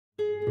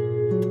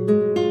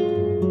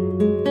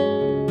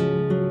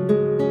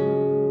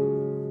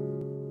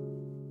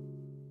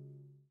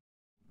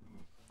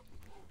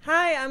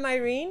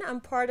Irene.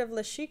 I'm part of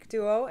Le Chic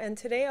Duo, and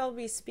today I'll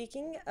be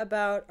speaking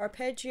about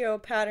arpeggio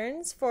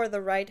patterns for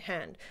the right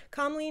hand,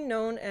 commonly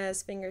known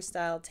as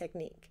fingerstyle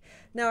technique.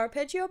 Now,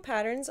 arpeggio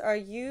patterns are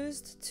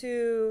used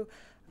to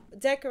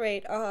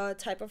decorate a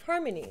type of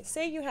harmony.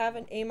 Say you have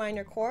an A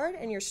minor chord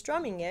and you're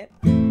strumming it.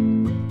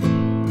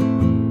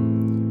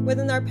 With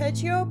an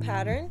arpeggio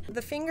pattern,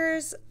 the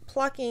fingers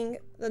plucking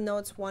the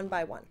notes one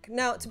by one.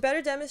 Now, to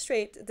better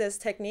demonstrate this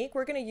technique,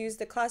 we're going to use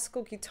the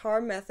classical guitar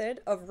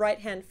method of right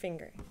hand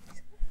fingering.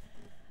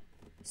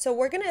 So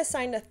we're going to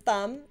assign the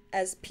thumb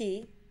as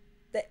P,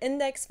 the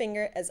index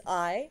finger as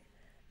I,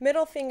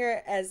 middle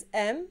finger as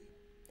M,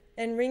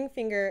 and ring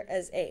finger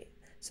as A.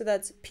 So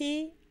that's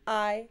P,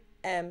 I,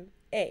 M,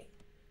 A.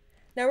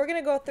 Now we're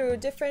going to go through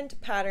different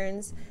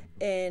patterns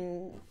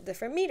in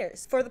different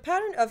meters. For the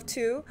pattern of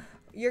 2,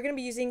 you're going to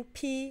be using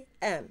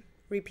PM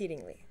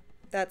repeatedly.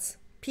 That's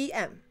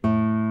PM.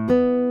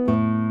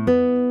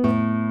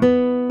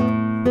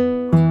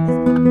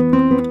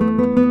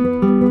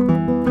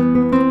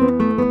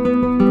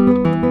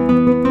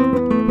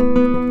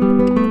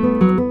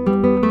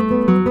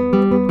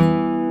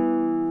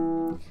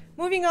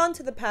 Moving on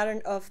to the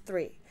pattern of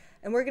 3,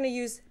 and we're going to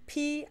use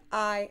PIM.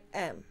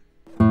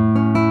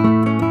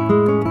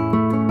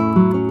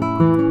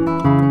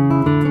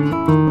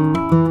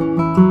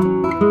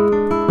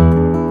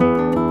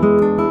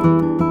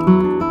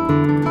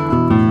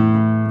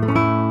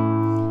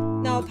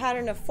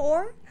 Pattern of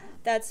 4,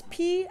 that's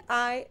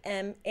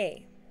PIMA.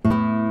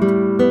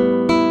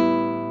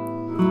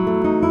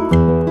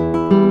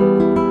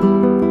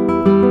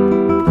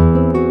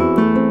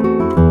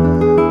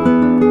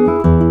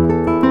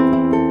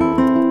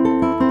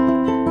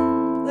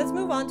 Let's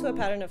move on to a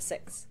pattern of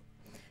 6.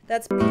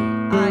 That's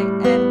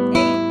PIMAMI.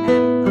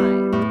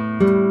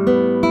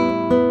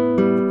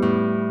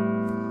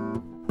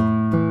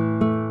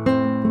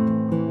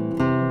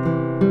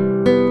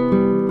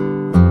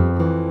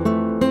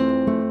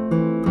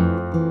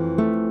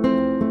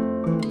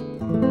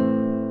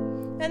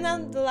 And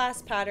then the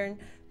last pattern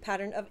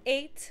of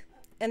 8,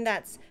 and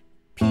that's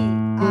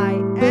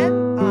PIMI,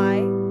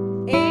 AIMI.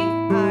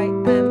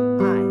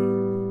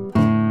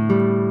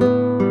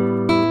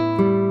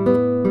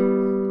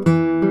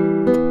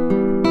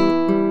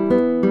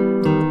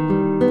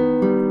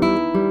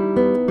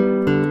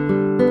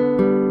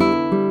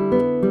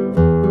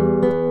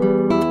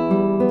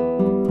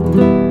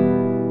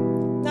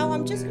 Now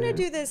I'm just going to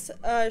do this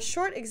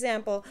short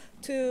example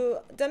to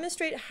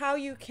demonstrate how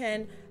you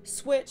can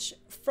switch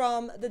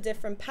from the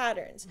different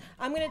patterns.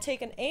 I'm going to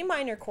take an A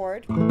minor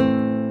chord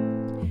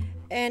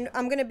and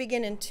I'm going to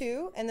begin in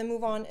 2 and then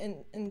move on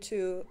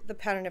into the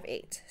pattern of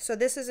 8. So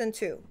this is in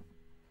 2.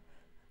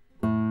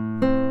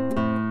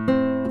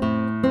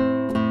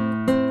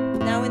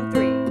 Now in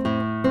 3.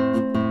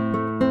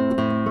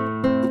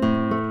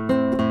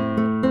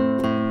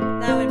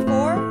 Now in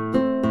 4.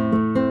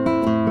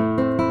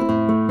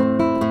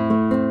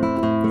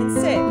 In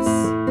 6.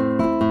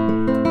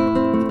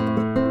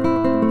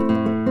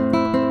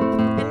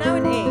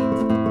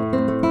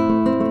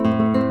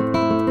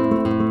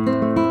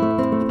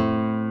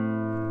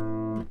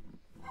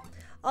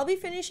 I'll be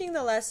finishing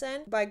the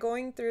lesson by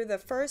going through the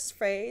first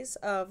phrase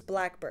of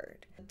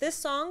Blackbird. This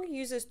song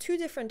uses 2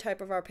 different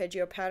types of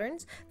arpeggio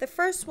patterns. The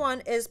first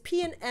one is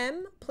P and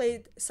M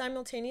played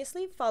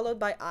simultaneously, followed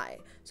by I.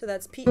 So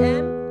that's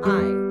PM,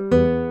 I.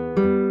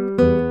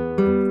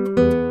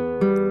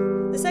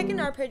 The second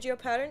arpeggio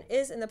pattern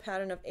is in the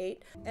pattern of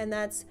 8, and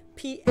that's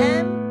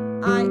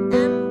PM, IM,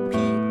 PIM,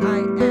 PM,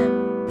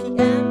 IM,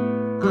 PIM.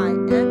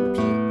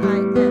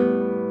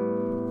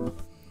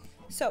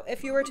 So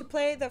if you were to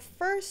play the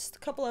first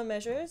couple of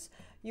measures,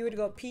 you would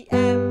go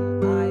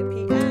PM, I,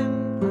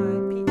 PM, I,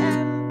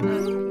 PM, I,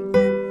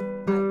 PM,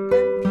 I,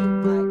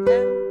 M,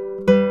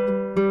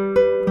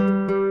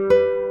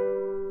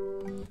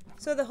 PIM.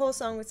 So the whole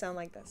song would sound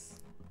like this.